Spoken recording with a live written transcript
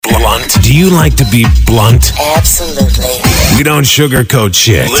blunt? Do you like to be blunt? Absolutely. We don't sugarcoat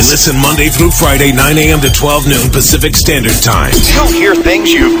shit. Listen Monday through Friday, 9 a.m. to 12 noon Pacific Standard Time. You'll hear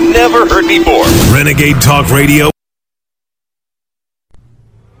things you've never heard before. Renegade Talk Radio.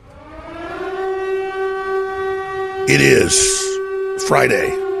 It is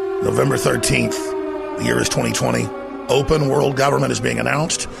Friday, November 13th. The year is 2020. Open world government is being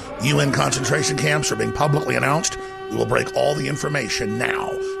announced. UN concentration camps are being publicly announced. We will break all the information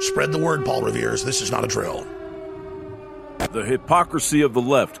now. Spread the word, Paul Revere's. This is not a drill. The hypocrisy of the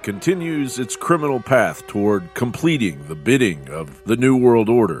left continues its criminal path toward completing the bidding of the New World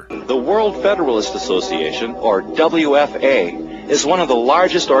Order. The World Federalist Association, or WFA, is one of the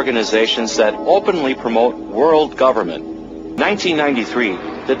largest organizations that openly promote world government. 1993,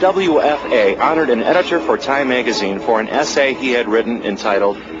 the WFA honored an editor for Time magazine for an essay he had written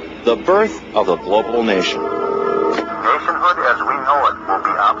entitled The Birth of the Global Nation. Nationhood as we know it will be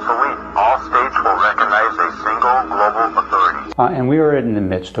obsolete. All states will recognize a single global authority. And we are in the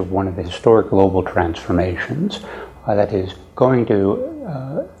midst of one of the historic global transformations that is going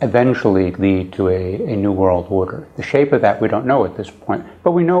to eventually lead to a new world order. The shape of that we don't know at this point,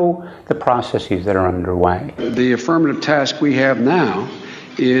 but we know the processes that are underway. The affirmative task we have now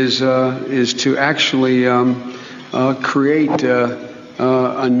is to actually create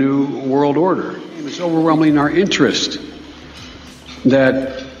a new world order. It's overwhelmingly in our interest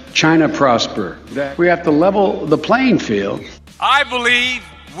that China prosper, that we have to level the playing field. I believe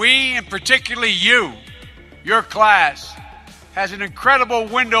we, and particularly you, your class, has an incredible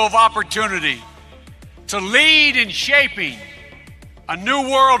window of opportunity to lead in shaping a new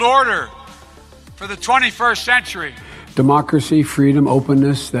world order for the 21st century. Democracy, freedom,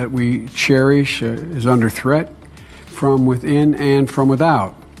 openness that we cherish is under threat from within and from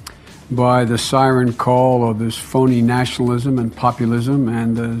without by the siren call of this phony nationalism and populism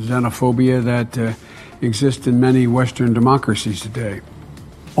and the xenophobia that exist in many Western democracies today.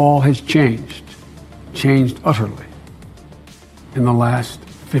 All has changed utterly in the last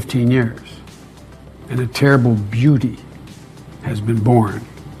 15 years, and a terrible beauty has been born.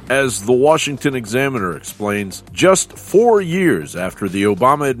 As the Washington Examiner explains, just 4 years after the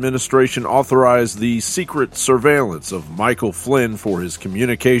Obama administration authorized the secret surveillance of Michael Flynn for his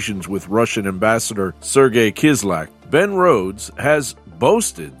communications with Russian Ambassador Sergei Kislyak, Ben Rhodes has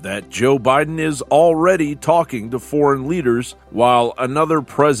boasted that Joe Biden is already talking to foreign leaders while another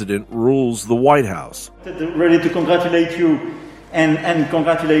president rules the White House. Ready to congratulate you and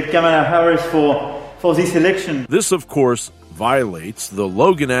congratulate Kamala Harris for this election. This, of course, violates the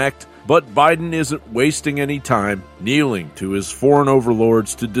Logan Act, but Biden isn't wasting any time kneeling to his foreign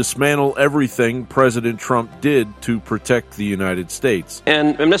overlords to dismantle everything President Trump did to protect the United States.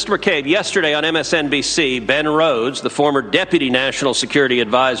 And Mr. McCabe, yesterday on MSNBC, Ben Rhodes, the former Deputy National Security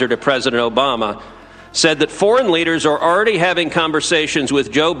Advisor to President Obama, said that foreign leaders are already having conversations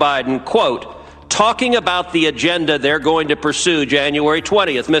with Joe Biden, quote, talking about the agenda they're going to pursue January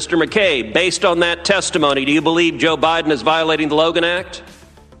 20th. Mr. McCabe, based on that testimony, do you believe Joe Biden is violating the Logan Act?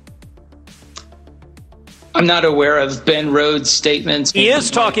 I'm not aware of Ben Rhodes' statements. He is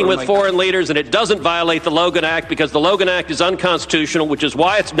talking with foreign leaders, and it doesn't violate the Logan Act because the Logan Act is unconstitutional, which is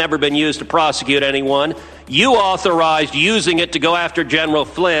why it's never been used to prosecute anyone. You authorized using it to go after General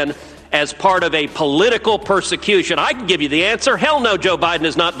Flynn as part of a political persecution. I can give you the answer. Hell no, Joe Biden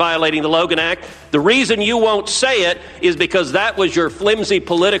is not violating the Logan Act. The reason you won't say it is because that was your flimsy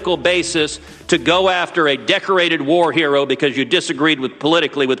political basis to go after a decorated war hero because you disagreed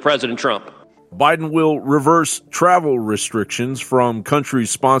politically with President Trump. Biden will reverse travel restrictions from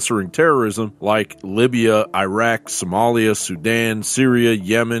countries sponsoring terrorism like Libya, Iraq, Somalia, Sudan, Syria,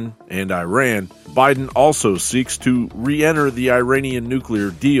 Yemen, and Iran. Biden also seeks to re-enter the Iranian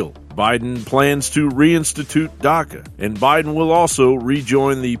nuclear deal. Biden plans to reinstitute DACA, and Biden will also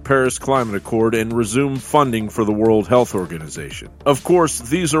rejoin the Paris Climate Accord and resume funding for the World Health Organization. Of course,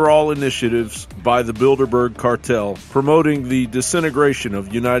 these are all initiatives by the Bilderberg cartel promoting the disintegration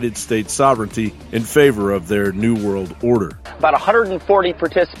of United States sovereignty in favor of their New World Order. About 140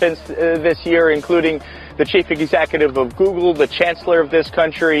 participants this year, including the chief executive of Google, the chancellor of this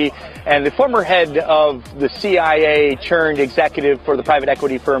country, and the former head of the CIA turned executive for the private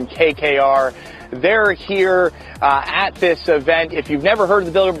equity firm KKR. They're here at this event. If you've never heard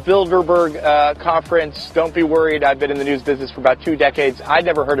of the Bilderberg conference, don't be worried. I've been in the news business for about 2 decades. I'd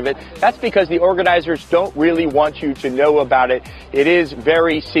never heard of it. That's because the organizers don't really want you to know about it. It is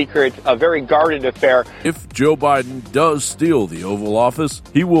very secret, a very guarded affair. If Joe Biden does steal the Oval Office,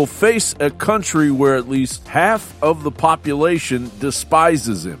 he will face a country where at least half of the population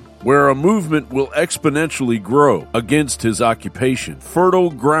despises him. where a movement will exponentially grow against his occupation. Fertile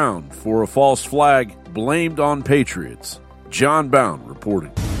ground for a false flag blamed on patriots. John Bound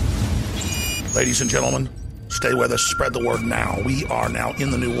reporting. Ladies and gentlemen, stay with us. Spread the word now. We are now in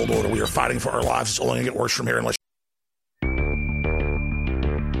the New World Order. We are fighting for our lives. It's only going to get worse from here unless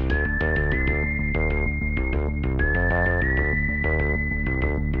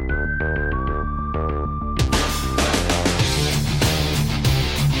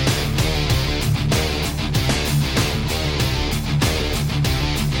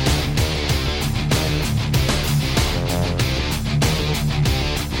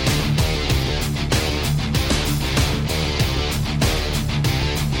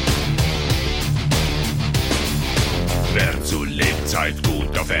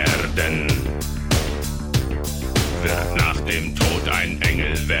gut auf Erden, wird nach dem Tod ein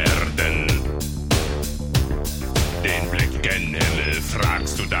Engel werden. Den Blick gen Himmel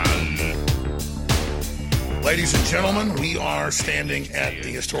fragst du dann. Ladies and gentlemen, we are standing at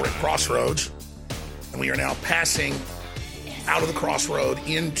the historic crossroads, and we are now passing out of the crossroad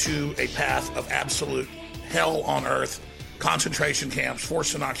into a path of absolute hell on earth, concentration camps,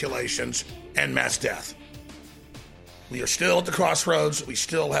 forced inoculations, and mass death. We are still at the crossroads. We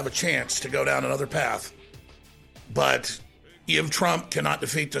still have a chance to go down another path. But if Trump cannot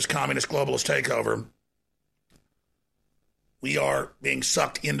defeat this communist globalist takeover, we are being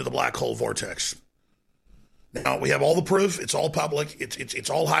sucked into the black hole vortex. Now, we have all the proof. It's all public. It's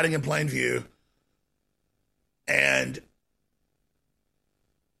all hiding in plain view. And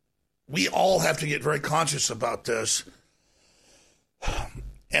we all have to get very conscious about this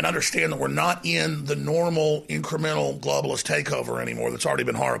and understand that we're not in the normal incremental globalist takeover anymore that's already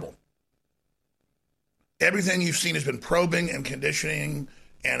been horrible. Everything you've seen has been probing and conditioning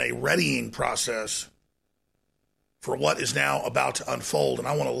and a readying process for what is now about to unfold. And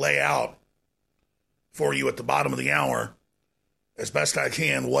I want to lay out for you at the bottom of the hour, as best I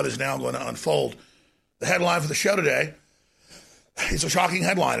can, what is now going to unfold. The headline for the show today is a shocking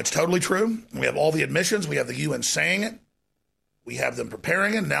headline. It's totally true. We have all the admissions. We have the UN saying it. We have them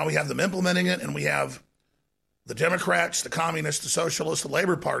preparing it. Now we have them implementing it. And we have the Democrats, the communists, the socialists, the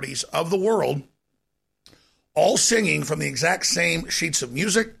labor parties of the world all singing from the exact same sheets of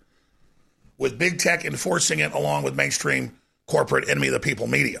music, with big tech enforcing it along with mainstream corporate enemy of the people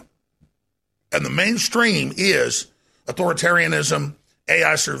media. And the mainstream is authoritarianism,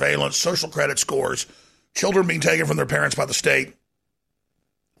 AI surveillance, social credit scores, children being taken from their parents by the state,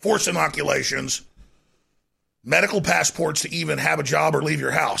 forced inoculations, medical passports to even have a job or leave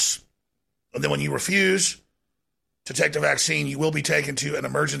your house. And then when you refuse to take the vaccine, you will be taken to an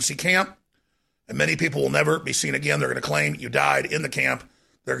emergency camp. And many people will never be seen again. They're going to claim you died in the camp.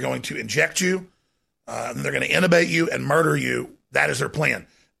 They're going to inject you. And they're going to intubate you and murder you. That is their plan.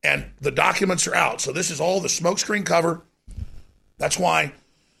 And the documents are out. So this is all the smokescreen cover. That's why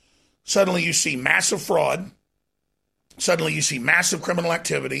suddenly you see massive fraud. Suddenly you see massive criminal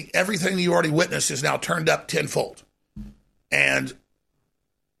activity. Everything you already witnessed is now turned up tenfold. And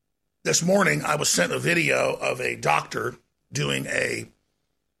this morning I was sent a video of a doctor doing a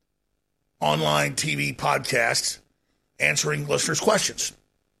online TV podcast answering listeners' questions.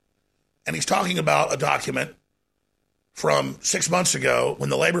 And he's talking about a document from 6 months ago when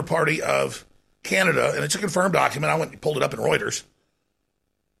the Labor Party of Canada, and it's a confirmed document, I went and pulled it up in Reuters,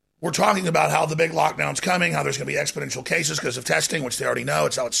 we're talking about how the big lockdown's coming, how there's going to be exponential cases because of testing, which they already know.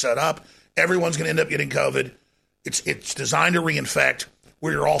 It's how it's set up. Everyone's going to end up getting COVID. It's designed to reinfect.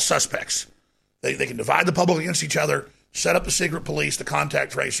 We're all suspects. They can divide the public against each other, set up the secret police, the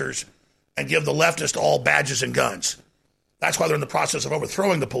contact tracers, and give the leftists all badges and guns. That's why they're in the process of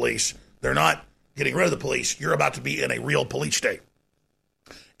overthrowing the police. They're not getting rid of the police. You're about to be in a real police state.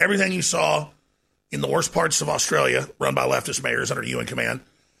 Everything you saw in the worst parts of Australia, run by leftist mayors under UN command,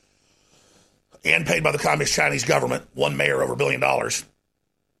 and paid by the communist Chinese government, one mayor over $1 billion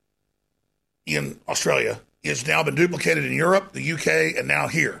in Australia, has now been duplicated in Europe, the UK, and now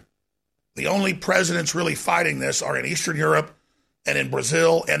here. The only presidents really fighting this are in Eastern Europe and in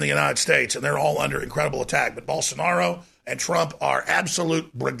Brazil and the United States, and they're all under incredible attack. But Bolsonaro and Trump are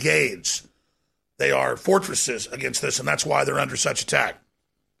absolute brigades. They are fortresses against this, and that's why they're under such attack.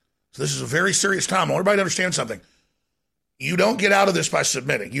 So this is a very serious time. I want everybody to understand something. You don't get out of this by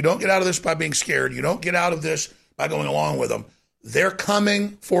submitting. You don't get out of this by being scared. You don't get out of this by going along with them. They're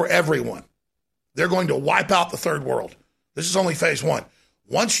coming for everyone. They're going to wipe out the third world. This is only phase one.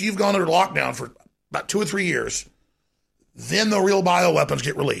 Once you've gone under lockdown for about 2 or 3 years, then the real bioweapons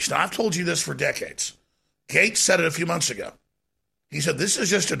get released. Now, I've told you this for decades. Gates said it a few months ago. He said, this is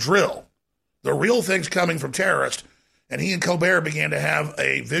just a drill. The real thing's coming from terrorists. And he and Colbert began to have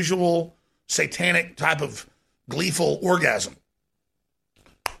a visual, satanic type of gleeful orgasm.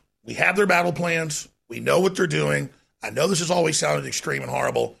 We have their battle plans. We know what they're doing. I know this has always sounded extreme and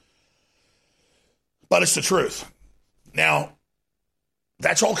horrible, but it's the truth. Now,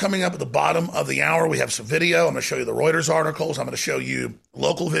 that's all coming up at the bottom of the hour. We have some video. I'm going to show you the Reuters articles. I'm going to show you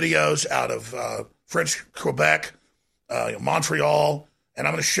local videos out of French Quebec, Montreal, and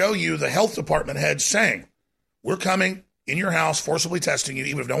I'm going to show you the health department heads saying, we're coming in your house, forcibly testing you,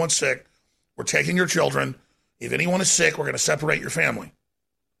 even if no one's sick. We're taking your children. If anyone is sick, we're going to separate your family.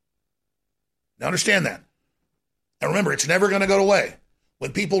 Now understand that. And remember, it's never going to go away.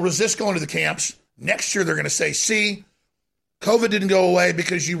 When people resist going to the camps, next year they're going to say, see, COVID didn't go away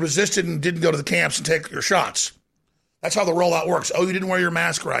because you resisted and didn't go to the camps and take your shots. That's how the rollout works. Oh, you didn't wear your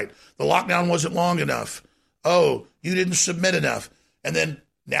mask right. The lockdown wasn't long enough. Oh, you didn't submit enough. And then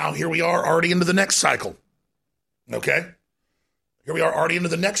now here we are already into the next cycle. Okay? Here we are already into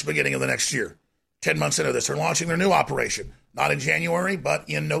the next beginning of the next year. 10 months into this, they're launching their new operation. Not in January, but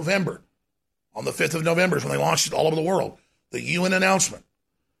in November. On the 5th of November is when they launched it all over the world. The UN announcement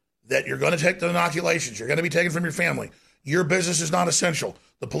that you're going to take the inoculations. You're going to be taken from your family. Your business is not essential.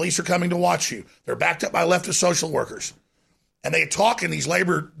 The police are coming to watch you. They're backed up by leftist social workers. And they talk in these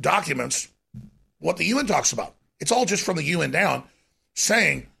labor documents what the UN talks about. It's all just from the UN down,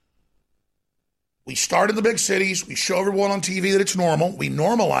 saying we start in the big cities. We show everyone on TV that it's normal. We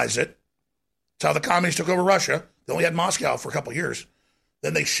normalize it. It's how the communists took over Russia. They only had Moscow for a couple of years.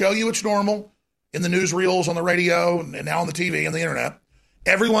 Then they show you it's normal in the newsreels, on the radio, and now on the TV and the internet.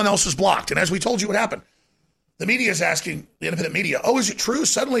 Everyone else is blocked. And as we told you what happened, the media is asking, the independent media, oh, is it true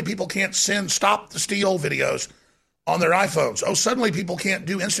suddenly people can't send Stop the Steal videos on their iPhones? Oh, suddenly people can't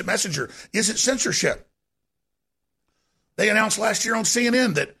do instant messenger. Is it censorship? They announced last year on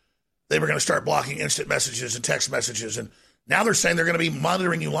CNN that they were going to start blocking instant messages and text messages. And now they're saying they're going to be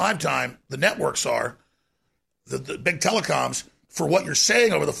monitoring you live time. The networks are, the big telecoms, for what you're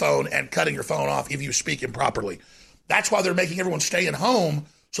saying over the phone and cutting your phone off if you speak improperly. That's why they're making everyone stay at home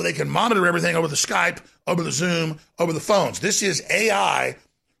so they can monitor everything over the Skype, over the Zoom, over the phones. This is AI,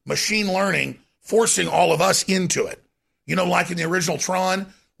 machine learning, forcing all of us into it. You know, like in the original Tron,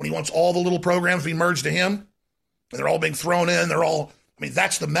 when he wants all the little programs to be merged to him, and they're all being thrown in,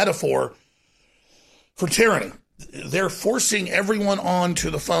 that's the metaphor for tyranny. They're forcing everyone onto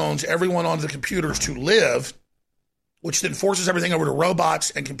the phones, everyone onto the computers to live, which then forces everything over to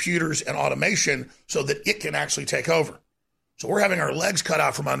robots and computers and automation so that it can actually take over. So we're having our legs cut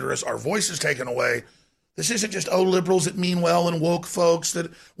out from under us, our voices taken away. This isn't just, liberals that mean well and woke folks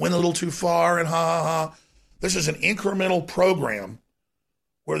that went a little too far and ha, ha, ha. This is an incremental program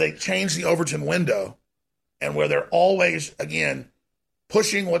where they change the Overton window and where they're always, again,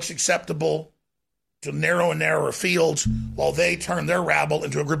 pushing what's acceptable to narrow and narrower fields while they turn their rabble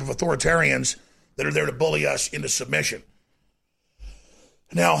into a group of authoritarians that are there to bully us into submission.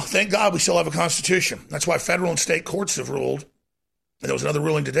 Now, thank God we still have a constitution. That's why federal and state courts have ruled, and there was another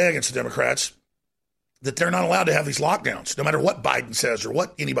ruling today against the Democrats, that they're not allowed to have these lockdowns, no matter what Biden says or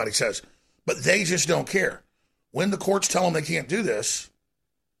what anybody says. But they just don't care. When the courts tell them they can't do this,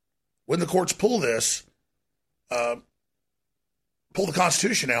 when the courts pull this, pull the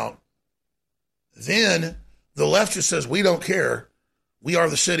Constitution out, then the left just says, we don't care. We are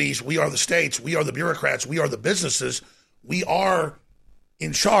the cities. We are the states. We are the bureaucrats. We are the businesses. We are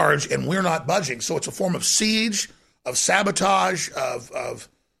in charge, and we're not budging. So it's a form of siege, of sabotage, of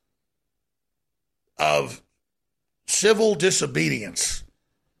civil disobedience.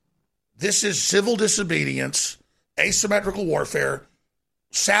 This is civil disobedience, asymmetrical warfare.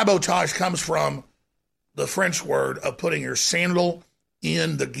 Sabotage comes from the French word of putting your sandal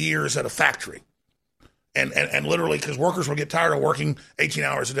in the gears at a factory. And literally, because workers will get tired of working 18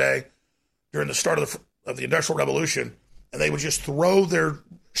 hours a day during the start of the Industrial Revolution, and they would just throw their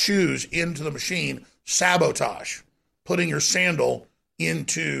shoes into the machine. Sabotage, putting your sandal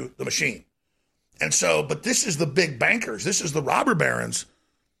into the machine. And so, but this is the big bankers. This is the robber barons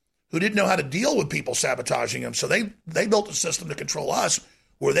who didn't know how to deal with people sabotaging them. So they built a system to control us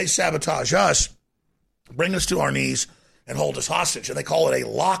where they sabotage us, bring us to our knees, and hold us hostage. And they call it a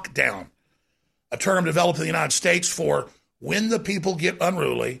lockdown, a term developed in the United States for when the people get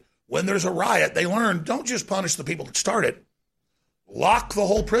unruly, when there's a riot, they learn, don't just punish the people that start it. Lock the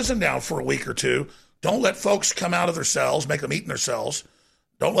whole prison down for a week or two. Don't let folks come out of their cells, make them eat in their cells.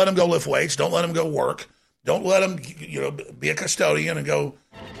 Don't let them go lift weights. Don't let them go work. Don't let them, be a custodian and go,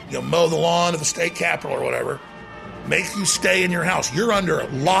 mow the lawn of the state capitol or whatever. Make you stay in your house. You're under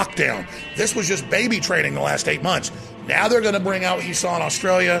lockdown. This was just baby training the last 8 months. Now they're going to bring out what you saw in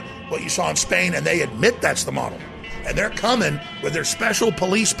Australia, what you saw in Spain, and they admit that's the model. And they're coming with their special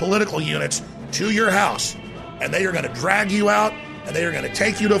police political units to your house. And they are going to drag you out, and they are going to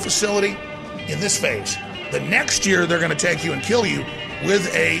take you to a facility in this phase. The next year, they're going to take you and kill you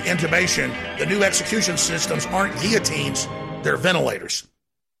with a intubation. The new execution systems aren't guillotines, they're ventilators.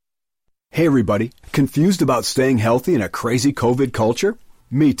 Hey everybody, confused about staying healthy in a crazy COVID culture?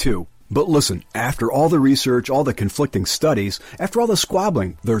 Me too. But listen, after all the research, all the conflicting studies, after all the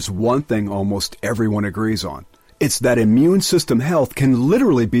squabbling, there's one thing almost everyone agrees on. It's that immune system health can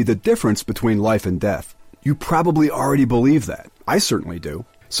literally be the difference between life and death. You probably already believe that. I certainly do.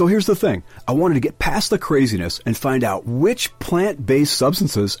 So here's the thing. I wanted to get past the craziness and find out which plant-based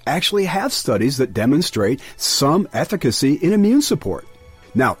substances actually have studies that demonstrate some efficacy in immune support.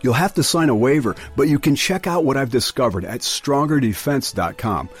 Now, you'll have to sign a waiver, but you can check out what I've discovered at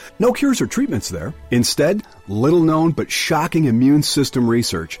StrongerDefense.com. No cures or treatments there. Instead, little-known but shocking immune system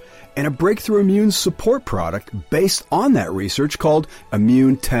research and a breakthrough immune support product based on that research called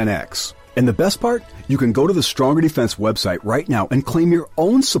Immune 10X. And the best part? You can go to the Stronger Defense website right now and claim your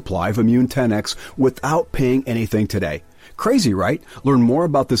own supply of Immune 10X without paying anything today. Crazy, right? Learn more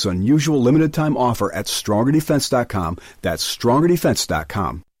about this unusual limited-time offer at StrongerDefense.com. That's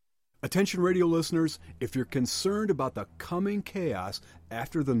StrongerDefense.com. Attention radio listeners, if you're concerned about the coming chaos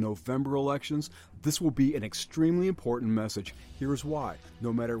after the November elections, this will be an extremely important message. Here's why.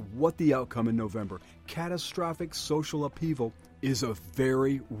 No matter what the outcome in November, catastrophic social upheaval is a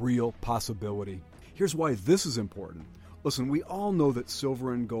very real possibility. Here's why this is important. Listen, we all know that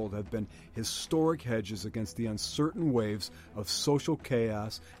silver and gold have been historic hedges against the uncertain waves of social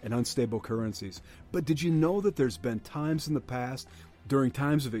chaos and unstable currencies. But did you know that there's been times in the past, during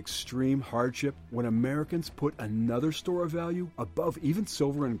times of extreme hardship, when Americans put another store of value above even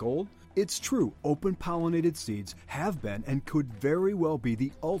silver and gold? It's true, open-pollinated seeds have been and could very well be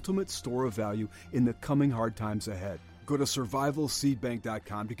the ultimate store of value in the coming hard times ahead. Go to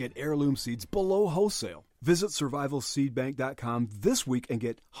survivalseedbank.com to get heirloom seeds below wholesale. Visit survivalseedbank.com this week and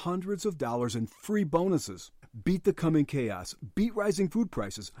get hundreds of dollars in free bonuses. Beat the coming chaos, beat rising food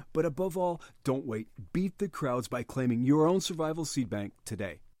prices, but above all, don't wait. Beat the crowds by claiming your own Survival Seed Bank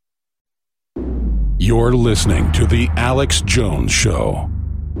today. You're listening to The Alex Jones Show.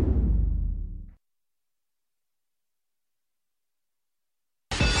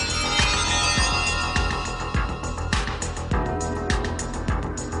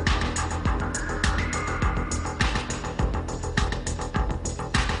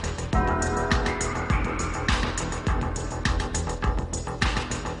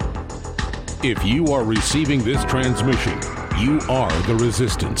 If you are receiving this transmission, you are the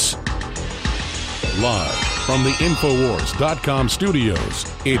Resistance. Live from the Infowars.com studios,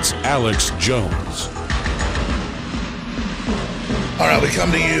 it's Alex Jones. All right, we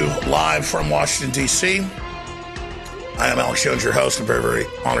come to you live from Washington, D.C. I am Alex Jones, your host. I'm very, very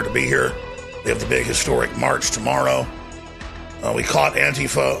honored to be here. We have the big historic march tomorrow. We caught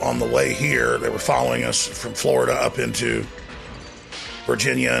Antifa on the way here. They were following us from Florida up into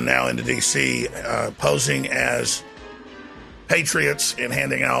Virginia and now into D.C., posing as patriots and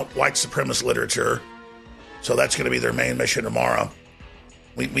handing out white supremacist literature. So that's going to be their main mission tomorrow.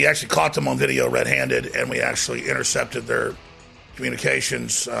 We actually caught them on video red-handed, and we actually intercepted their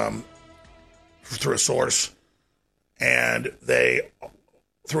communications through a source. And they,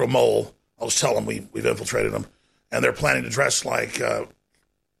 through a mole, I'll just tell them we've infiltrated them. And they're planning to dress like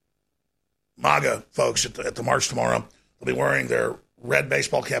MAGA folks at the march tomorrow. They'll be wearing their red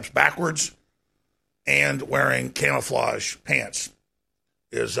baseball caps backwards and wearing camouflage pants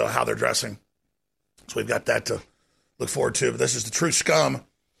is how they're dressing. So we've got that to look forward to. But this is the true scum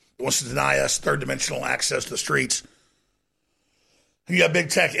that wants to deny us third-dimensional access to the streets. You got big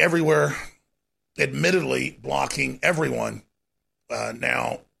tech everywhere, admittedly blocking everyone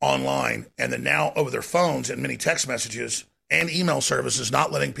now online, and then now over their phones and many text messages and email services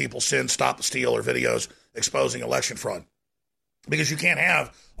not letting people send Stop the Steal or videos exposing election fraud. Because you can't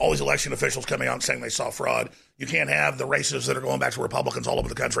have all these election officials coming out and saying they saw fraud. You can't have the racists that are going back to Republicans all over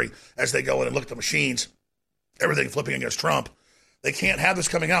the country as they go in and look at the machines, everything flipping against Trump. They can't have this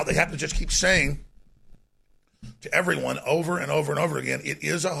coming out. They have to just keep saying to everyone over and over and over again, it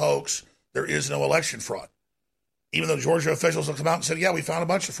is a hoax. There is no election fraud. Even though Georgia officials have come out and said, yeah, we found a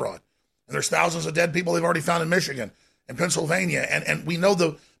bunch of fraud. And there's thousands of dead people they've already found in Michigan and Pennsylvania. And we know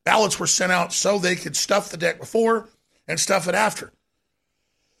the ballots were sent out so they could stuff the deck before and stuff it after.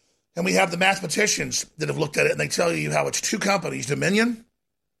 And we have the mathematicians that have looked at it, and they tell you how it's two companies, Dominion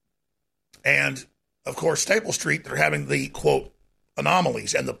and, of course, Staple Street, that are having the, quote,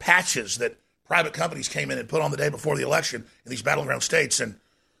 anomalies and the patches that private companies came in and put on the day before the election in these battleground states. And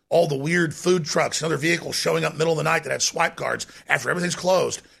all the weird food trucks and other vehicles showing up middle of the night that had swipe cards after everything's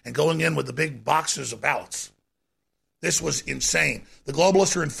closed and going in with the big boxes of ballots. This was insane. The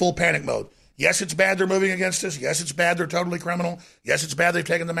globalists are in full panic mode. Yes, it's bad they're moving against us. Yes, it's bad they're totally criminal. Yes, it's bad they've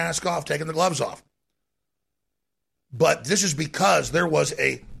taken the mask off, taken the gloves off. But this is because there was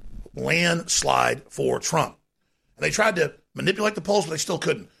a landslide for Trump. And they tried to manipulate the polls, but they still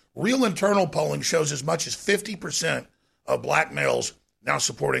couldn't. Real internal polling shows as much as 50% of black males now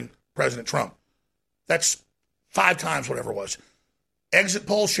supporting President Trump. That's 5 times whatever it was. Exit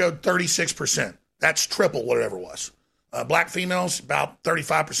polls showed 36%. That's triple whatever it was. Black females, about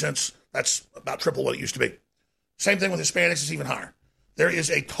 35%. That's about triple what it used to be. Same thing with Hispanics, is even higher. There is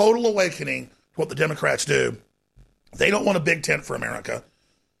a total awakening to what the Democrats do. They don't want a big tent for America.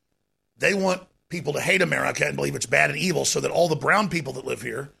 They want people to hate America and believe it's bad and evil so that all the brown people that live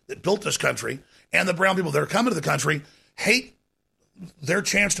here, that built this country, and the brown people that are coming to the country hate their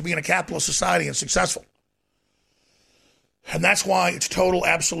chance to be in a capitalist society and successful. And that's why it's total,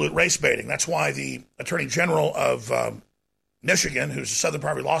 absolute race baiting. That's why the Attorney General of Michigan, who's a Southern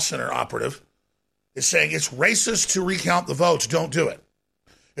Poverty Law Center operative, is saying it's racist to recount the votes. Don't do it.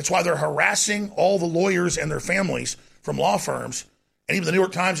 It's why they're harassing all the lawyers and their families from law firms. And even the New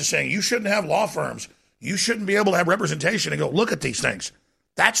York Times is saying, you shouldn't have law firms. You shouldn't be able to have representation and go look at these things.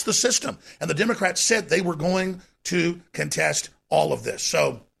 That's the system. And the Democrats said they were going to contest all of this.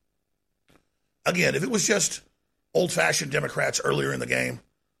 So, again, if it was just old-fashioned Democrats earlier in the game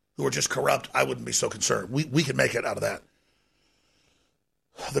who were just corrupt, I wouldn't be so concerned. We could make it out of that.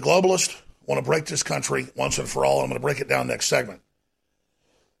 The globalists want to break this country once and for all. I'm going to break it down next segment.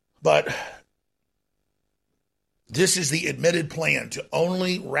 But this is the admitted plan to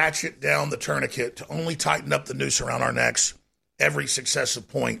only ratchet down the tourniquet, to only tighten up the noose around our necks every successive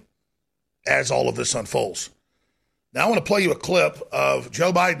point as all of this unfolds. Now I want to play you a clip of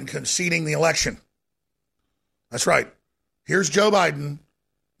Joe Biden conceding the election. That's right. Here's Joe Biden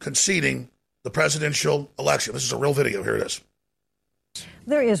conceding the presidential election. This is a real video. Here it is.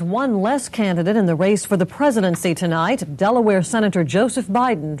 There is one less candidate in the race for the presidency tonight. Delaware Senator Joseph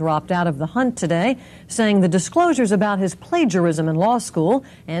Biden dropped out of the hunt today, saying the disclosures about his plagiarism in law school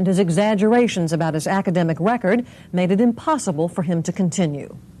and his exaggerations about his academic record made it impossible for him to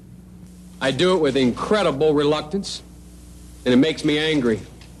continue. I do it with incredible reluctance, and it makes me angry.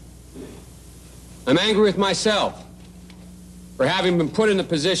 I'm angry with myself for having been put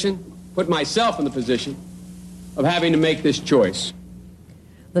myself in the position of having to make this choice.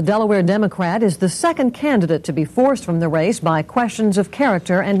 The Delaware Democrat is the second candidate to be forced from the race by questions of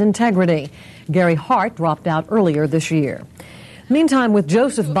character and integrity. Gary Hart dropped out earlier this year. Meantime, with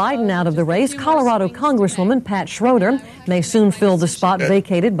Joseph Biden out of the race, Colorado Congresswoman Pat Schroeder may soon fill the spot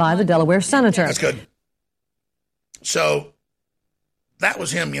vacated by the Delaware senator. That's good. So that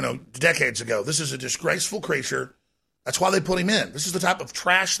was him, decades ago. This is a disgraceful creature. That's why they put him in. This is the type of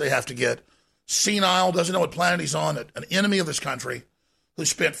trash they have to get. Senile, doesn't know what planet he's on, an enemy of this country, who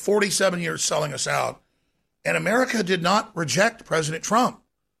spent 47 years selling us out. And America did not reject President Trump.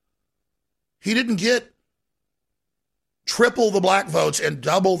 He didn't get triple the black votes and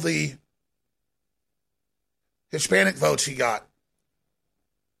double the Hispanic votes he got.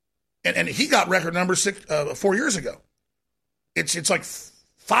 And he got record numbers 4 years ago. It's like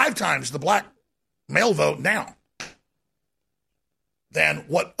 5 times the black male vote now than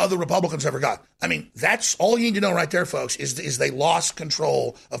what other Republicans ever got. I mean, that's all you need to know right there, folks, is they lost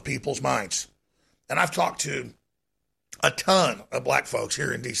control of people's minds. And I've talked to a ton of black folks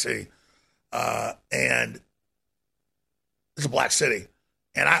here in D.C., and it's a black city.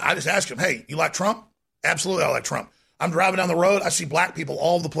 And I just ask them, hey, you like Trump? Absolutely, I like Trump. I'm driving down the road, I see black people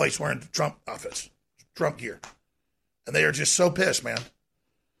all over the place wearing Trump outfits, Trump gear. And they are just so pissed, man.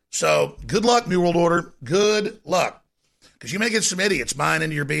 So good luck, New World Order. Good luck. Because you may get some idiots buying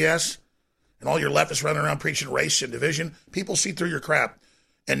into your BS and all your leftists running around preaching race and division. People see through your crap.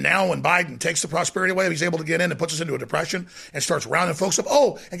 And now when Biden takes the prosperity away, he's able to get in and puts us into a depression and starts rounding folks up.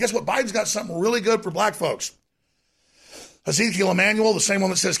 Oh, and guess what? Biden's got something really good for black folks. Ezekiel Emanuel, the same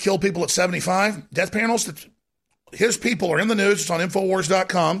one that says kill people at 75. Death panels, his people are in the news. It's on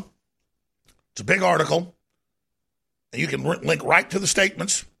Infowars.com. It's a big article. And you can link right to the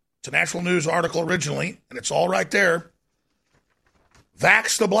statements. It's a National News article originally, and it's all right there.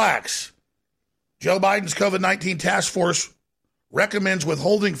 Vax the blacks. Joe Biden's COVID-19 task force recommends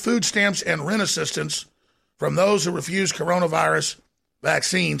withholding food stamps and rent assistance from those who refuse coronavirus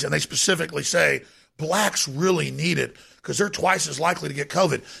vaccines. And they specifically say blacks really need it because they're twice as likely to get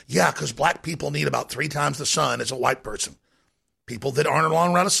COVID. Yeah, because black people need about 3 times the sun as a white person. People that aren't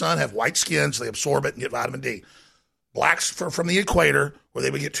around the sun have white skins. They absorb it and get vitamin D. blacks from the equator, where they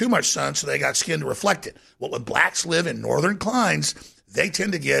would get too much sun, so they got skin to reflect it. Well, when blacks live in northern climes, they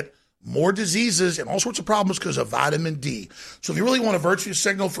tend to get more diseases and all sorts of problems because of vitamin D. So if you really want a virtue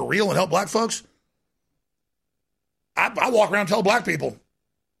signal for real and help black folks, I walk around and tell black people,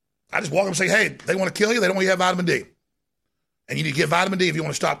 I just walk up and say, hey, they want to kill you, they don't want you to have vitamin D. And you need to get vitamin D if you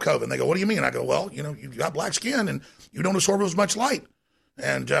want to stop COVID. And they go, what do you mean? And I go, well, you know, you've got black skin and you don't absorb as much light.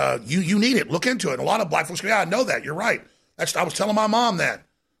 And you need it. Look into it. And a lot of black folks go, yeah, I know that. You're right. I was telling my mom that.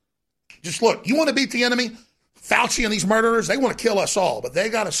 Just look, you want to beat the enemy? Fauci and these murderers, they want to kill us all. But they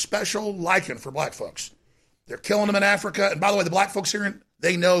got a special liking for black folks. They're killing them in Africa. And by the way, the black folks here,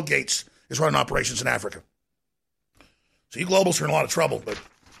 they know Gates is running operations in Africa. So you globals are in a lot of trouble, but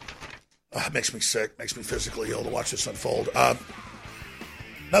it makes me sick, makes me physically ill to watch this unfold.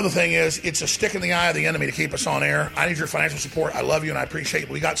 Another thing is, it's a stick in the eye of the enemy to keep us on air. I need your financial support. I love you and I appreciate it.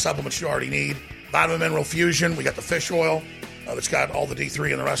 We got supplements you already need. Vitamin Mineral Fusion. We got the fish oil that's got all the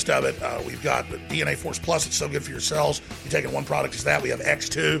D3 and the rest of it. We've got the DNA Force Plus. It's so good for your cells. You're taking one product is that. We have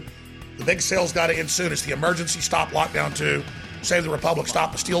X2. The big sale's got to end soon. It's the Emergency Stop Lockdown 2. Save the Republic.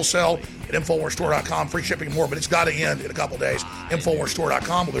 Stop the Steel Cell at InfoWarsStore.com. Free shipping and more, but it's got to end in a couple days.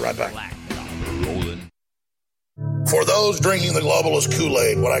 InfoWarsStore.com. We'll be right back. For those drinking the globalist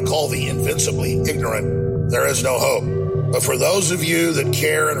Kool-Aid, what I call the invincibly ignorant, there is no hope. But for those of you that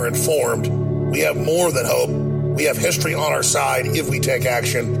care and are informed, we have more than hope. We have history on our side if we take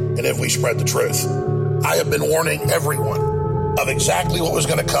action and if we spread the truth. I have been warning everyone of exactly what was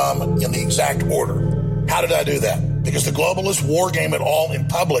going to come in the exact order. How did I do that? Because the globalists war game it all in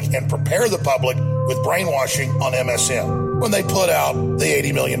public and prepare the public with brainwashing on MSN. When they put out the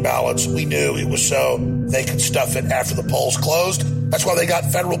 80 million ballots, we knew it was so they could stuff it after the polls closed. That's why they got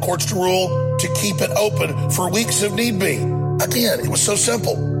federal courts to rule to keep it open for weeks if need be. Again, it was so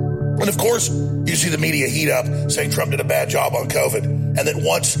simple. And of course, you see the media heat up saying Trump did a bad job on COVID. And that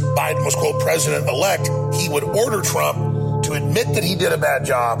once Biden was, quote, president-elect, he would order Trump to admit that he did a bad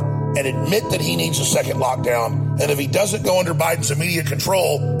job and admit that he needs a second lockdown. And if he doesn't go under Biden's immediate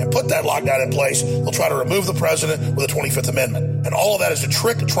control and put that lockdown in place, he'll try to remove the president with the 25th Amendment. And all of that is to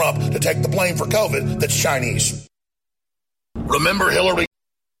trick Trump to take the blame for COVID that's Chinese. Remember Hillary?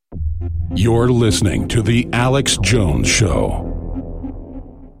 You're listening to The Alex Jones Show.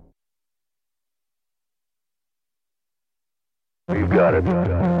 You've got it. This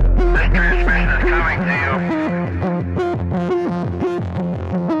transmission is coming to you.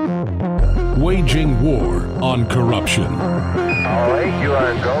 Waging war on corruption. All right, you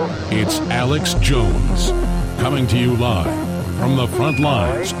are go. It's Alex Jones, coming to you live from the front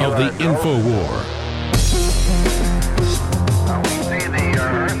lines of the InfoWar.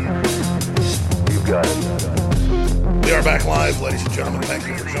 You've got it. We are back live, ladies and gentlemen. Thank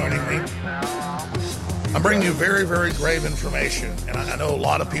you for joining me. I'm bringing you very, very grave information, and I know a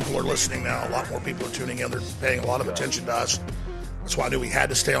lot of people are listening now. A lot more people are tuning in. They're paying a lot of attention to us. That's why I knew we had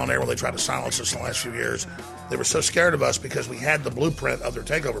to stay on air when they tried to silence us in the last few years. They were so scared of us because we had the blueprint of their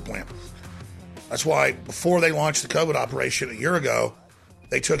takeover plan. That's why before they launched the COVID operation a year ago,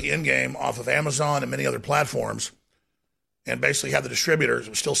 they took Endgame off of Amazon and many other platforms and basically had the distributors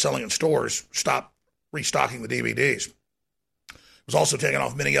who were still selling in stores stop restocking the DVDs. It was also taken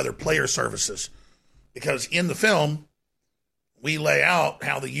off many other player services. Because in the film, we lay out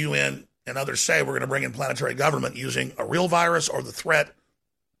how the UN and others say we're going to bring in planetary government using a real virus or the threat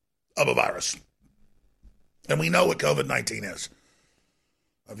of a virus. And we know what COVID-19 is.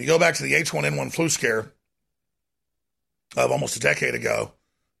 If you go back to the H1N1 flu scare of almost a decade ago,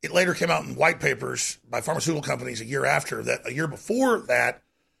 it later came out in white papers by pharmaceutical companies a year after that. A year before that,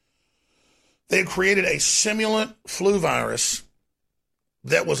 they had created a simulant flu virus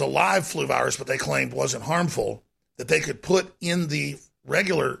that was a live flu virus, but they claimed wasn't harmful, that they could put in the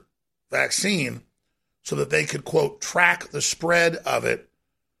regular vaccine so that they could, quote, track the spread of it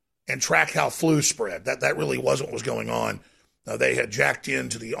and track how flu spread. That really wasn't what was going on. They had jacked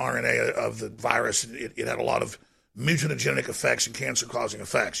into the RNA of the virus. It had a lot of mutagenic effects and cancer-causing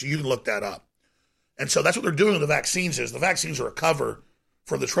effects. You can look that up. And so that's what they're doing with the vaccines is the vaccines are a cover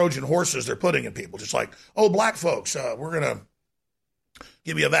for the Trojan horses they're putting in people. Just like, oh, black folks, we're going to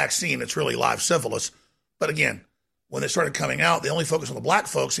give you a vaccine that's really live syphilis. But again, when they started coming out, they only focus on the black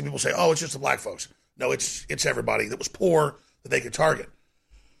folks, and people say, oh, it's just the black folks. No, it's everybody that was poor that they could target.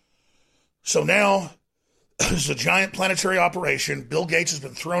 So now, this is a giant planetary operation. Bill Gates has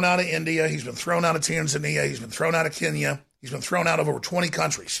been thrown out of India. He's been thrown out of Tanzania. He's been thrown out of Kenya. He's been thrown out of over 20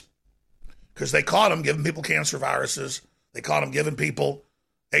 countries because they caught him giving people cancer viruses. They caught him giving people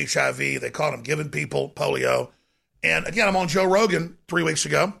HIV. They caught him giving people polio. And again, I'm on Joe Rogan 3 weeks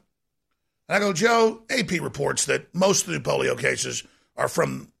ago, And I go, Joe, AP reports that most of the new polio cases are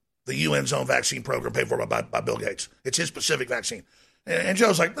from the UN's own vaccine program paid for by Bill Gates. It's his specific vaccine. And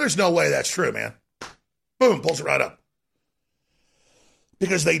Joe's like, there's no way that's true, man. Boom, pulls it right up.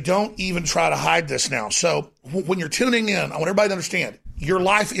 Because they don't even try to hide this now. So when you're tuning in, I want everybody to understand, your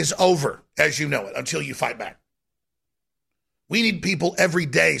life is over as you know it until you fight back. We need people every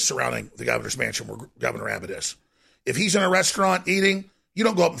day surrounding the governor's mansion where Governor Abbott is. If he's in a restaurant eating, you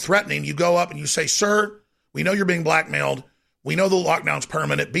don't go up and threaten him. You go up and you say, sir, we know you're being blackmailed. We know the lockdown's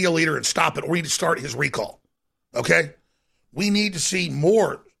permanent. Be a leader and stop it, or we need to start his recall. Okay? We need to see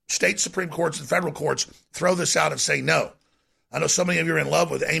more state Supreme Courts and federal courts throw this out and say no. I know so many of you are in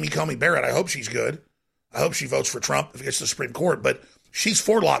love with Amy Coney Barrett. I hope she's good. I hope she votes for Trump if it gets to the Supreme Court. But she's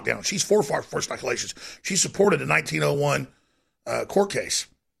for lockdown. She's for forced inoculations. She supported a 1901 court case.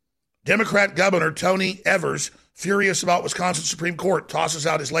 Democrat Governor Tony Evers, furious about Wisconsin Supreme Court, tosses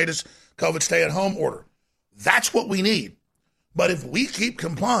out his latest COVID stay-at-home order. That's what we need. But if we keep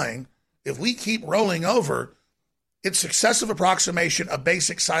complying, if we keep rolling over, it's excessive approximation of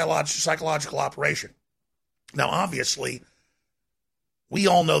basic psychological operation. Now, obviously, we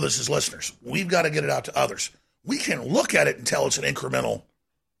all know this as listeners. We've got to get it out to others. We can look at it and tell it's an incremental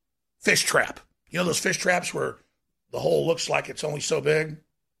fish trap. You know those fish traps where the hole looks like it's only so big,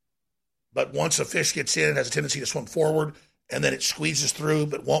 but once a fish gets in, it has a tendency to swim forward, and then it squeezes through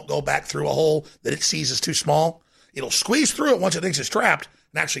but won't go back through a hole that it sees as too small. It'll squeeze through it once it thinks it's trapped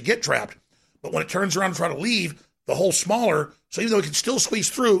and actually get trapped. But when it turns around and tries to leave, the hole's smaller, so even though it can still squeeze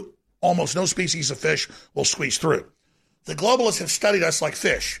through, almost no species of fish will squeeze through. The globalists have studied us like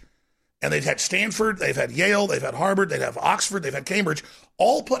fish, and they've had Stanford, they've had Yale, they've had Harvard, they've had Oxford, they've had Cambridge,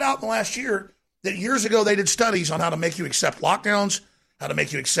 all put out in the last year that years ago they did studies on how to make you accept lockdowns, how to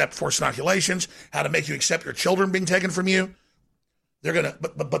make you accept forced inoculations, how to make you accept your children being taken from you. They're gonna,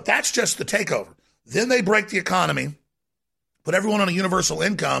 but that's just the takeover. Then they break the economy, put everyone on a universal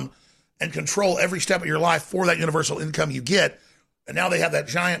income, and control every step of your life for that universal income you get. And now they have that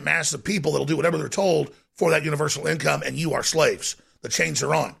giant mass of people that'll do whatever they're told for that universal income, and you are slaves. The chains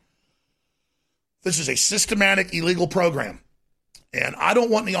are on. This is a systematic, illegal program. And I don't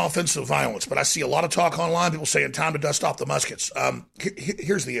want any offensive violence, but I see a lot of talk online, people saying time to dust off the muskets.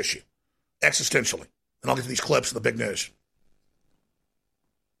 Here's the issue, existentially. And I'll get to these clips in the big news.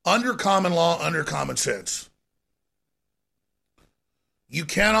 Under common law, under common sense, you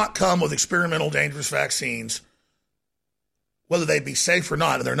cannot come with experimental dangerous vaccines, whether they be safe or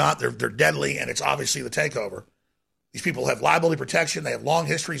not, and they're not, they're deadly, and it's obviously the takeover. These people have liability protection. They have long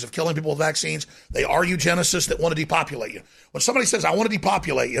histories of killing people with vaccines. They are eugenicists that want to depopulate you. When somebody says, I want to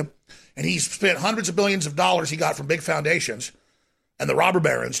depopulate you, and he's spent hundreds of billions of dollars he got from big foundations and the robber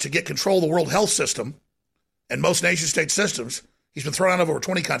barons to get control of the World Health System and most nation-state systems, he's been thrown out of over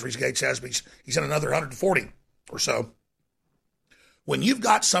 20 countries, Gates has, but he's in another 140 or so. When you've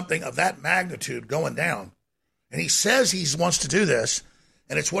got something of that magnitude going down, and he says he wants to do this,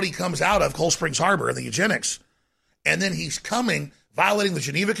 and it's what he comes out of, Cold Springs Harbor and the eugenics, and then he's coming, violating the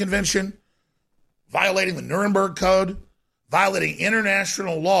Geneva Convention, violating the Nuremberg Code, violating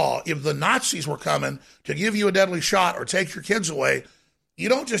international law. If the Nazis were coming to give you a deadly shot or take your kids away, you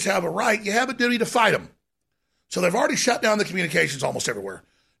don't just have a right, you have a duty to fight them. So they've already shut down the communications almost everywhere.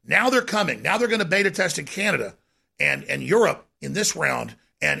 Now they're coming. Now they're going to beta test in Canada and Europe in this round,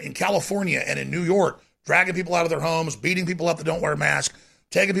 and in California and in New York, dragging people out of their homes, beating people up that don't wear a mask,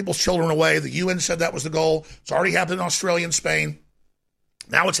 taking people's children away. The UN said that was the goal. It's already happened in Australia and Spain.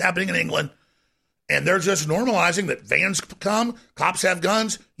 Now it's happening in England. And they're just normalizing that vans come, cops have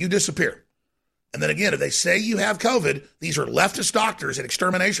guns, you disappear. And then again, if they say you have COVID, these are leftist doctors at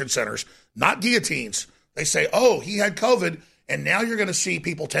extermination centers, not guillotines. They say, oh, he had COVID, and now you're going to see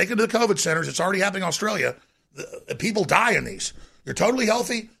people taken to the COVID centers. It's already happening in Australia. People die in these. You're totally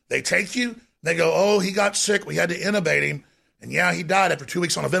healthy. They take you. They go, oh, he got sick. We had to intubate him. And yeah, he died after 2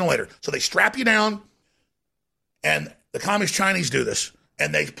 weeks on a ventilator. So they strap you down, and the Communist Chinese do this,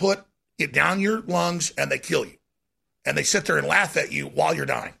 and they put it down your lungs, and they kill you. And they sit there and laugh at you while you're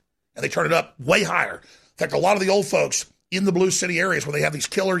dying. And they turn it up way higher. In fact, a lot of the old folks in the blue city areas where they have these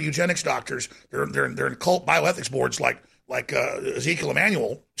killer eugenics doctors, they're in cult bioethics boards like Ezekiel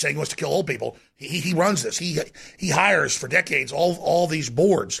Emanuel saying he wants to kill old people. He runs this. He hires for decades all these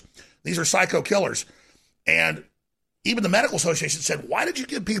boards. These are psycho killers. And even the medical association said, why did you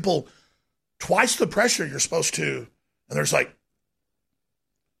give people twice the pressure you're supposed to? And there's like,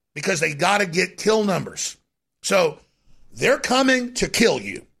 because they got to get kill numbers. So they're coming to kill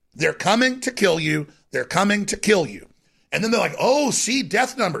you. They're coming to kill you. They're coming to kill you. And then they're like, oh, see,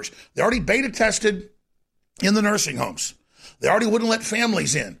 death numbers. They already beta tested in the nursing homes. They already wouldn't let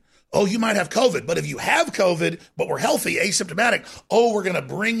families in. Oh, you might have COVID, but if you have COVID, but we're healthy, asymptomatic, oh, we're going to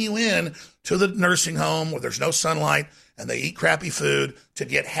bring you in to the nursing home where there's no sunlight and they eat crappy food to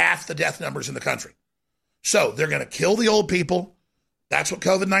get half the death numbers in the country. So they're going to kill the old people. That's what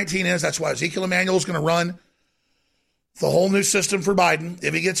COVID-19 is. That's why Ezekiel Emanuel is going to run the whole new system for Biden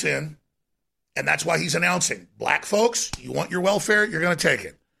if he gets in. And that's why he's announcing, black folks, you want your welfare, you're going to take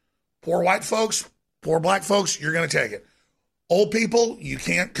it. Poor white folks, poor black folks, you're going to take it. Old people, you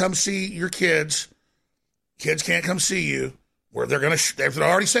can't come see your kids. Kids can't come see you. Where they're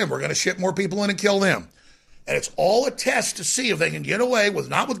already saying we're going to ship more people in and kill them. And it's all a test to see if they can get away with,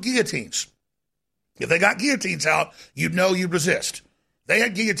 not with guillotines. If they got guillotines out, you'd know you'd resist. They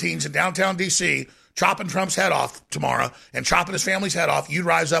had guillotines in downtown D.C., chopping Trump's head off tomorrow and chopping his family's head off. You'd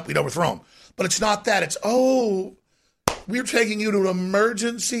rise up, we'd overthrow him. But it's not that. It's, we're taking you to an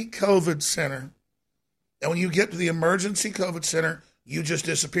emergency COVID center. And when you get to the emergency COVID center, you just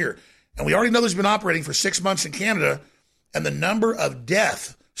disappear. And we already know this has been operating for 6 months in Canada, and the number of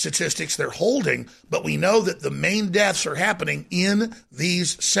death statistics they're holding, but we know that the main deaths are happening in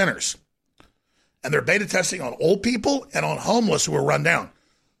these centers. And they're beta testing on old people and on homeless who are run down.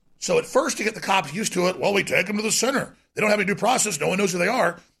 So at first, to get the cops used to it, well, we take them to the center. They don't have any due process. No one knows who they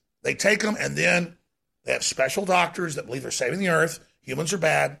are. They take them, and then they have special doctors that believe they're saving the earth. Humans are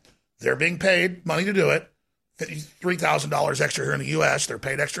bad. They're being paid money to do it. $3,000 extra here in the U.S. They're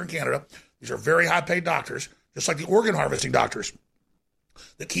paid extra in Canada. These are very high-paid doctors, just like the organ harvesting doctors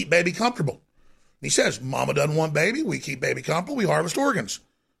that keep baby comfortable. And he says, Mama doesn't want baby. We keep baby comfortable. We harvest organs.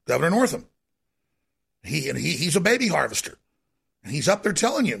 Governor Northam. He's a baby harvester. And he's up there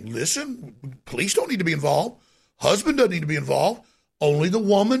telling you, listen, police don't need to be involved. Husband doesn't need to be involved. Only the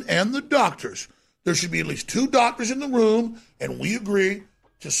woman and the doctors. There should be at least 2 doctors in the room, and we agree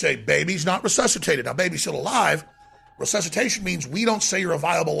to say baby's not resuscitated. Now, baby's still alive. Resuscitation means we don't say you're a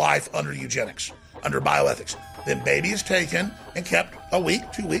viable life under eugenics, under bioethics. Then baby is taken and kept a week,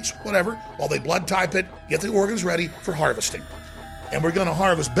 2 weeks, whatever, while they blood type it, get the organs ready for harvesting. And we're going to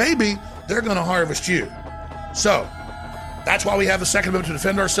harvest baby. They're going to harvest you. So that's why we have the Second Amendment to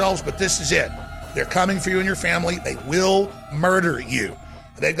defend ourselves, but this is it. They're coming for you and your family. They will murder you.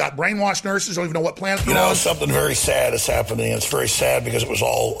 They've got brainwashed nurses, don't even know what planet they're on. Something very sad is happening. It's very sad because it was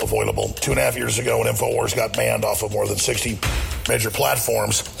all avoidable. 2.5 years ago when InfoWars got banned off of more than 60 major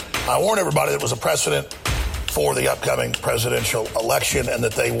platforms, I warned everybody that it was a precedent for the upcoming presidential election and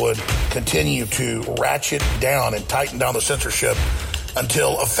that they would continue to ratchet down and tighten down the censorship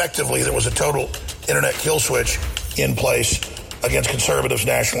until effectively there was a total internet kill switch in place against conservatives,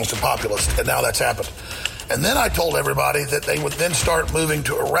 nationalists, and populists. And now that's happened. And then I told everybody that they would then start moving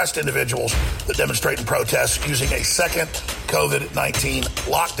to arrest individuals that demonstrate and protest using a second COVID-19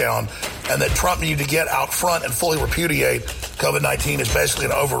 lockdown, and that Trump needed to get out front and fully repudiate COVID-19 as basically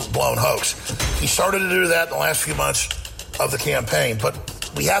an overblown hoax. He started to do that in the last few months of the campaign, but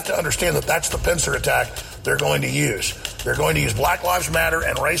we have to understand that that's the pincer attack they're going to use. They're going to use Black Lives Matter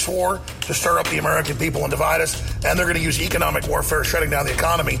and race war to stir up the American people and divide us, and they're going to use economic warfare, shutting down the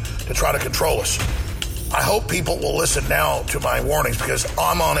economy, to try to control us. I hope people will listen now to my warnings because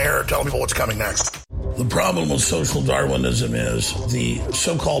I'm on air telling people what's coming next. The problem with social Darwinism is the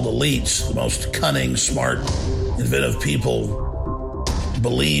so-called elites, the most cunning, smart, inventive people,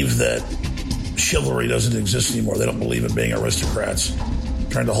 believe that chivalry doesn't exist anymore. They don't believe in being aristocrats,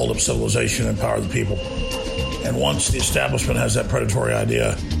 trying to hold up civilization and empower the people. And once the establishment has that predatory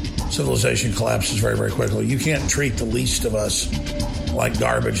idea, civilization collapses very, very quickly. You can't treat the least of us like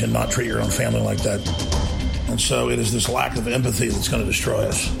garbage and not treat your own family like that. And so it is this lack of empathy that's going to destroy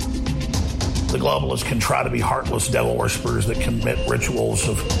us. The globalists can try to be heartless devil worshippers that commit rituals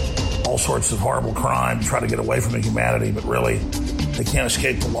of all sorts of horrible crime, try to get away from humanity, but really they can't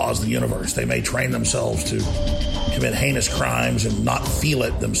escape the laws of the universe. They may train themselves to commit heinous crimes and not feel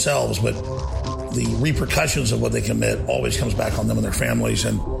it themselves, but the repercussions of what they commit always comes back on them and their families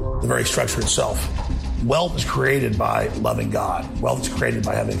and the very structure itself. Wealth is created by loving God. Wealth is created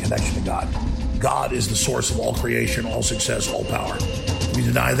by having a connection to God. God is the source of all creation, all success, all power. If you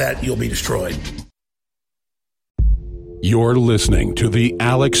deny that, you'll be destroyed. You're listening to The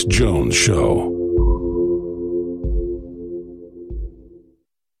Alex Jones Show.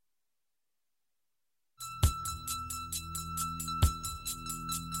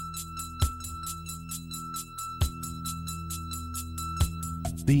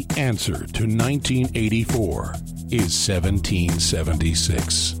 The answer to 1984 is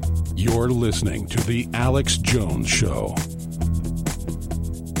 1776. You're listening to The Alex Jones Show.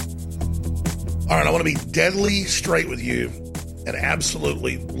 All right, I want to be deadly straight with you and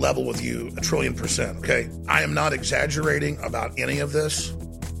absolutely level with you 1,000,000%, okay? I am not exaggerating about any of this.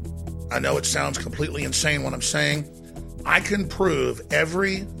 I know it sounds completely insane what I'm saying. I can prove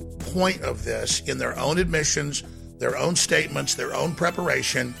every point of this in their own admissions, their own statements, their own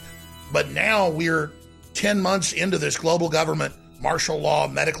preparation. But now we're 10 months into this global government, martial law,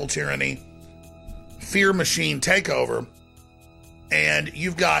 medical tyranny, fear machine takeover, and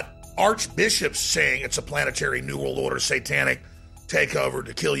you've got archbishops saying it's a planetary New World Order satanic takeover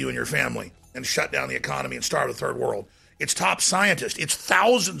to kill you and your family and shut down the economy and starve the third world. It's top scientists. It's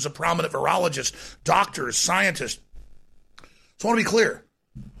thousands of prominent virologists, doctors, scientists. So I want to be clear.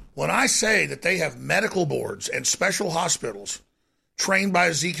 When I say that they have medical boards and special hospitals trained by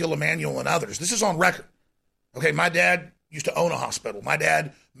Ezekiel Emanuel and others, this is on record. Okay, my dad used to own a hospital. My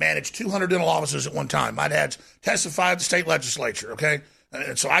dad managed 200 dental offices at one time. My dad's testified at the state legislature, okay?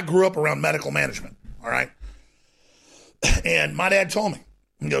 And so I grew up around medical management, all right? And my dad told me,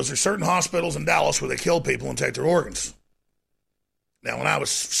 he goes, there's certain hospitals in Dallas where they kill people and take their organs. Now, when I was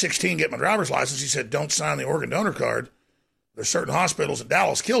 16 getting my driver's license, he said, don't sign the organ donor card. There's certain hospitals in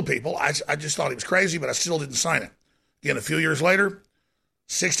Dallas kill people. I just thought he was crazy, but I still didn't sign it. Again, a few years later,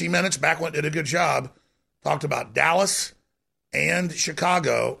 60 Minutes, back when it did a good job, talked about Dallas and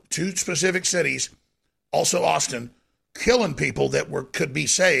Chicago, two specific cities, also Austin, killing people that could be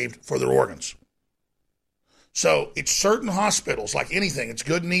saved for their organs. So it's certain hospitals, like anything, it's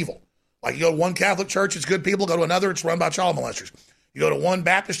good and evil. Like you go to one Catholic church, it's good people. Go to another, it's run by child molesters. You go to one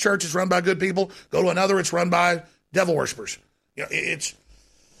Baptist church, it's run by good people. Go to another, it's run by devil worshipers. You know, it's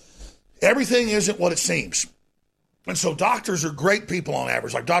everything isn't what it seems. And so doctors are great people on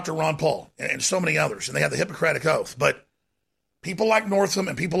average, like Dr. Ron Paul and so many others, and they have the Hippocratic Oath. But people like Northam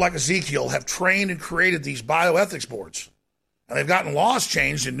and people like Ezekiel have trained and created these bioethics boards. And they've gotten laws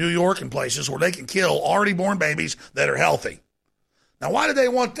changed in New York and places where they can kill already born babies that are healthy. Now, why do they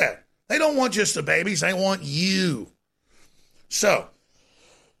want that? They don't want just the babies. They want you. So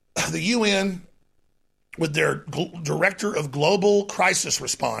the UN, with their director of global crisis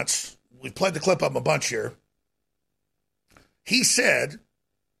response, we've played the clip up a bunch here. He said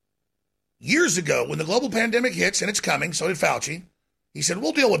years ago when the global pandemic hits, and it's coming, so did Fauci, he said,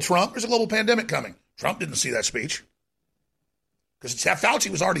 we'll deal with Trump. There's a global pandemic coming. Trump didn't see that speech because Fauci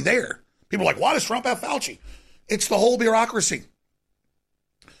was already there. People are like, why does Trump have Fauci? It's the whole bureaucracy.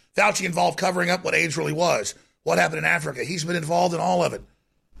 Fauci involved covering up what AIDS really was, what happened in Africa. He's been involved in all of it.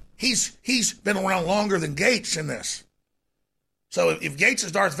 He's been around longer than Gates in this. So if Gates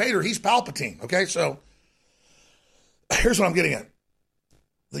is Darth Vader, he's Palpatine, okay? So here's what I'm getting at.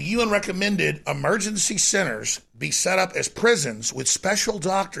 The UN recommended emergency centers be set up as prisons with special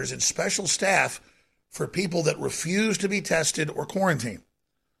doctors and special staff for people that refuse to be tested or quarantined.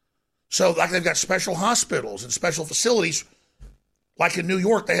 So like they've got special hospitals and special facilities. Like in New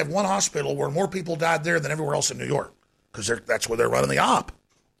York, they have one hospital where more people died there than everywhere else in New York because that's where they're running the op.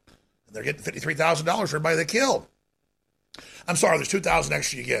 And they're getting $53,000 for everybody they killed. I'm sorry, there's $2,000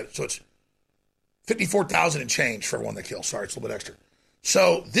 extra you get. So it's $54,000 and change for one they kill. Sorry, it's a little bit extra.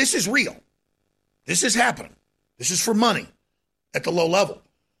 So this is real. This is happening. This is for money at the low level.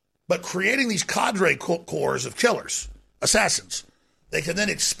 But creating these cadre corps of killers, assassins, they can then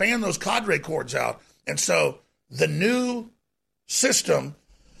expand those cadre corps out. And so the new system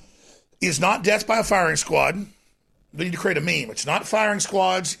is not death by a firing squad. We need to create a meme. It's not firing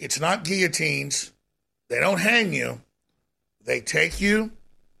squads. It's not guillotines. They don't hang you. They take you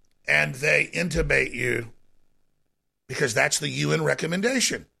and they intubate you because that's the UN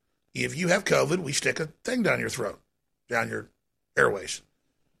recommendation. If you have COVID, we stick a thing down your throat, down your airways,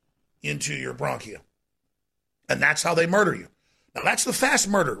 into your bronchia. And that's how they murder you. Now, that's the fast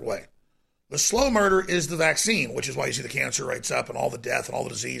murder way. The slow murder is the vaccine, which is why you see the cancer rates up and all the death and all the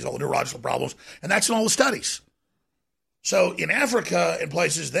disease, all the neurological problems. And that's in all the studies. So in Africa and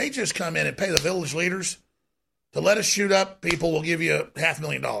places, they just come in and pay the village leaders to let us shoot up people. We'll give you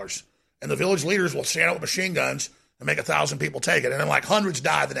 $500,000. And the village leaders will stand out with machine guns and make 1,000 people take it. And then like hundreds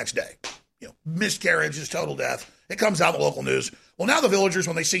die the next day. You know, miscarriages, total death. It comes out in the local news. Well, now the villagers,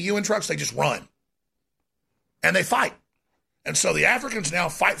 when they see UN trucks, they just run. And they fight. And so the Africans now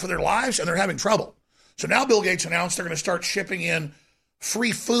fight for their lives, and they're having trouble. So now Bill Gates announced they're going to start shipping in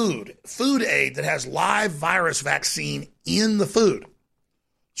free food aid that has live virus vaccine in the food.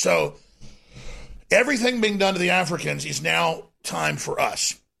 So everything being done to the Africans is now time for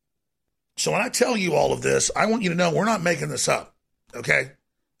us. So when I tell you all of this, I want you to know we're not making this up, okay?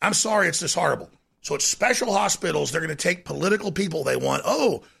 I'm sorry it's this horrible. So it's special hospitals. They're going to take political people they want.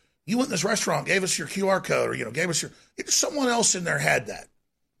 Oh, you went in this restaurant, gave us your QR code, or, gave us your... Someone else in there had that.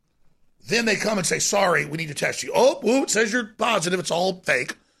 Then they come and say, sorry, we need to test you. Oh, it says you're positive. It's all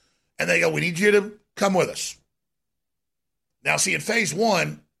fake. And they go, we need you to come with us. Now, see, in phase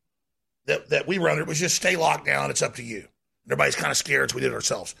one, that we were under, it was just stay locked down. It's up to you. Everybody's kind of scared, so we did it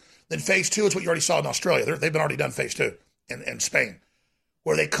ourselves. Then phase 2 is what you already saw in Australia. They've been already done phase 2 in Spain,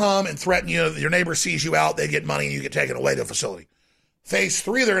 where they come and threaten you. Your neighbor sees you out, they get money, and you get taken away to a facility. Phase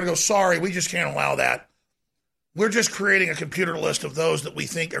 3, they're going to go, sorry, we just can't allow that. We're just creating a computer list of those that we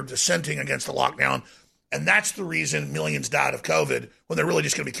think are dissenting against the lockdown, and that's the reason millions died of COVID when they're really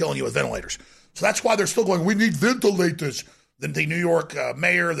just going to be killing you with ventilators. So that's why they're still going, we need ventilators. The New York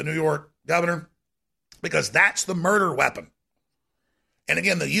mayor, the New York governor, because that's the murder weapon. And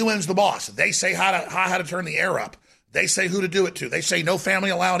again, the UN's the boss. They say how to turn the air up. They say who to do it to. They say no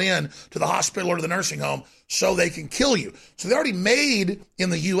family allowed in to the hospital or to the nursing home so they can kill you. So they already made in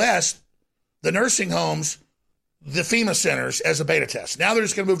the U.S. the nursing homes, the FEMA centers as a beta test. Now they're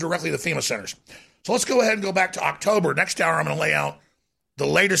just going to move directly to the FEMA centers. So let's go ahead and go back to October. Next hour, I'm going to lay out the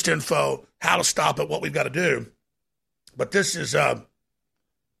latest info, how to stop it, what we've got to do. But this is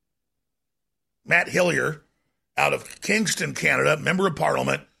Matt Hillier out of Kingston, Canada, member of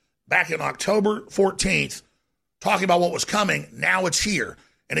Parliament, back in October 14th, talking about what was coming. Now it's here.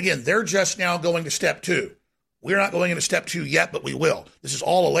 And again, they're just now going to step 2. We're not going into step 2 yet, but we will. This is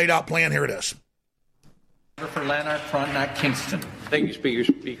all a laid out plan. Here it is. For Lanark, Frontenac, Kingston. Thank you, Speaker.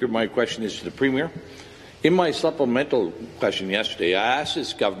 Speaker, my question is to the Premier. In my supplemental question yesterday, I asked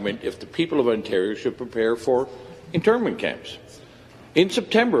this government if the people of Ontario should prepare for internment camps. In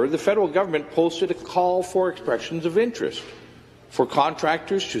September, the federal government posted a call for expressions of interest for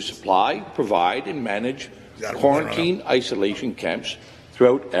contractors to supply, provide, and manage quarantine isolation camps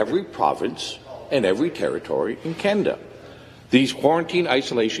throughout every province and every territory in Canada. These quarantine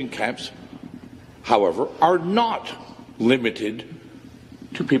isolation camps, however, are not limited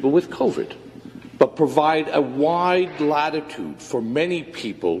to people with COVID, but provide a wide latitude for many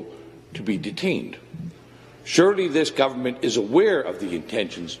people to be detained. Surely this government is aware of the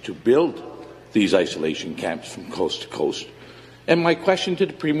intentions to build these isolation camps from coast to coast. And my question to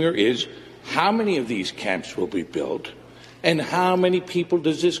the Premier is, how many of these camps will be built, and how many people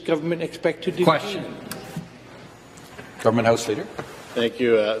does this government expect to detain? Question. Government House Leader. Thank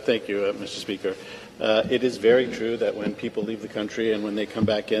you, Mr. Speaker. It is very true that when people leave the country and when they come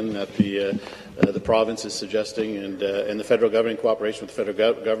back in, that the province is suggesting, and the federal government, in cooperation with the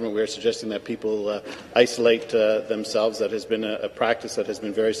federal government, we are suggesting that people isolate themselves. That has been a practice that has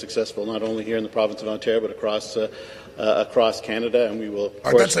been very successful, not only here in the province of Ontario, but across Canada. And we will.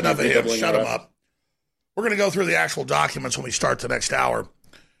 All right, that's enough of him. Shut him up. We're going to go through the actual documents when we start the next hour.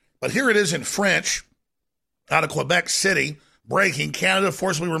 But here it is in French, out of Quebec City. Breaking, Canada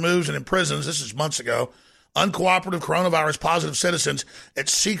forcibly removes and imprisons, this is months ago, uncooperative coronavirus positive citizens at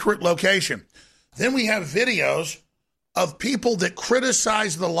secret location. Then we have videos of people that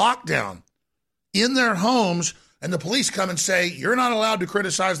criticize the lockdown in their homes, and the police come and say, you're not allowed to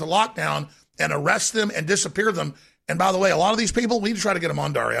criticize the lockdown, and arrest them and disappear them. And by the way, a lot of these people, we need to try to get them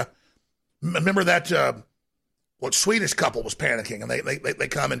on, Daria. Remember that Swedish couple was panicking, and they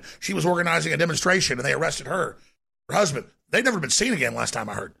come, and she was organizing a demonstration, and they arrested her husband. They've never been seen again last time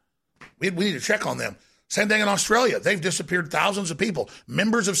I heard. We need to check on them. Same thing in Australia. They've disappeared thousands of people.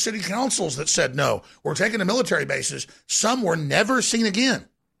 Members of city councils that said no. We're taking to military bases. Some were never seen again.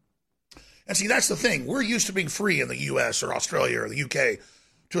 And see, that's the thing. We're used to being free in the U.S. or Australia or the U.K.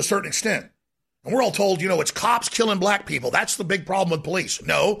 to a certain extent. And we're all told, it's cops killing black people. That's the big problem with police.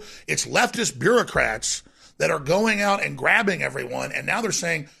 No, it's leftist bureaucrats that are going out and grabbing everyone. And now they're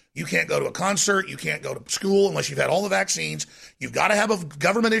saying, you can't go to a concert. You can't go to school unless you've had all the vaccines. You've got to have a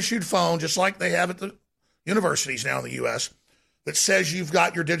government-issued phone, just like they have at the universities now in the U.S., that says you've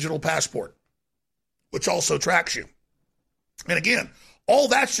got your digital passport, which also tracks you. And again, all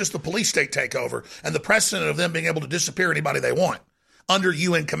that's just the police state takeover and the precedent of them being able to disappear anybody they want under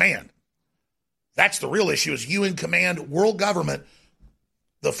UN command. That's the real issue, is UN command, world government.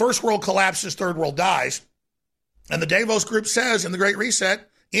 The first world collapses, third world dies. And the Davos group says in the Great Reset,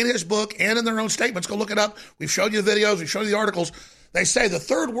 in his book and in their own statements, go look it up. We've showed you the videos. We've showed you the articles. They say the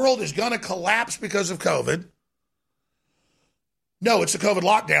third world is going to collapse because of COVID. No, it's a COVID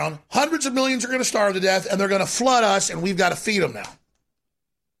lockdown. Hundreds of millions are going to starve to death, and they're going to flood us, and we've got to feed them now.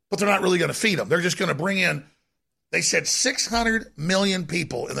 But they're not really going to feed them. They're just going to bring in, they said 600 million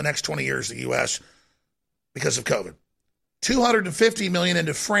people in the next 20 years in the U.S. because of COVID. 250 million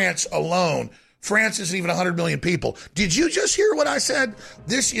into France alone. France isn't even 100 million people. Did you just hear what I said?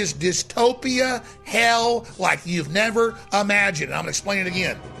 This is dystopia, hell, like you've never imagined. And I'm going to explain it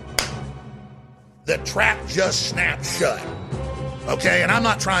again. The trap just snapped shut. Okay, and I'm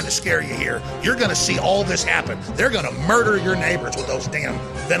not trying to scare you here. You're going to see all this happen. They're going to murder your neighbors with those damn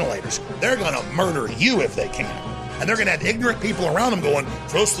ventilators. They're going to murder you if they can. And they're going to have ignorant people around them going,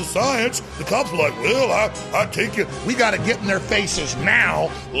 trust the science. The cops are like, well, I take you. We got to get in their faces now,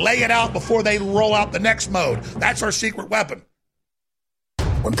 lay it out before they roll out the next mode. That's our secret weapon.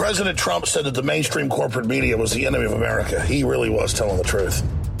 When President Trump said that the mainstream corporate media was the enemy of America, he really was telling the truth.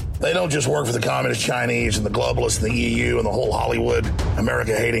 They don't just work for the communist Chinese and the globalists and the EU and the whole Hollywood,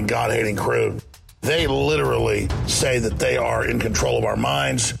 America-hating, God-hating crew. They literally say that they are in control of our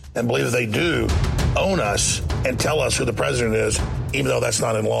minds and believe that they do own us and tell us who the president is, even though that's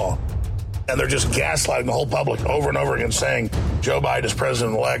not in law. And they're just gaslighting the whole public over and over again, saying Joe Biden is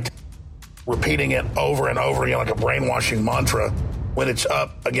president-elect, repeating it over and over again like a brainwashing mantra when it's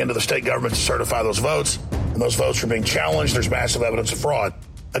up again to the state government to certify those votes. And those votes are being challenged. There's massive evidence of fraud.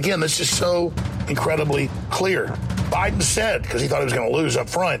 Again, this is so incredibly clear. Biden said, because he thought he was going to lose up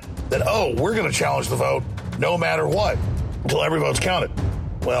front, that, we're going to challenge the vote no matter what until every vote's counted.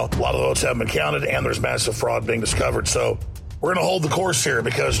 Well, a lot of the votes haven't been counted, and there's massive fraud being discovered. So we're going to hold the course here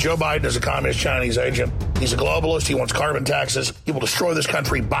because Joe Biden is a communist Chinese agent. He's a globalist. He wants carbon taxes. He will destroy this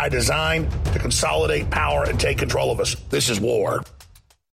country by design to consolidate power and take control of us. This is war.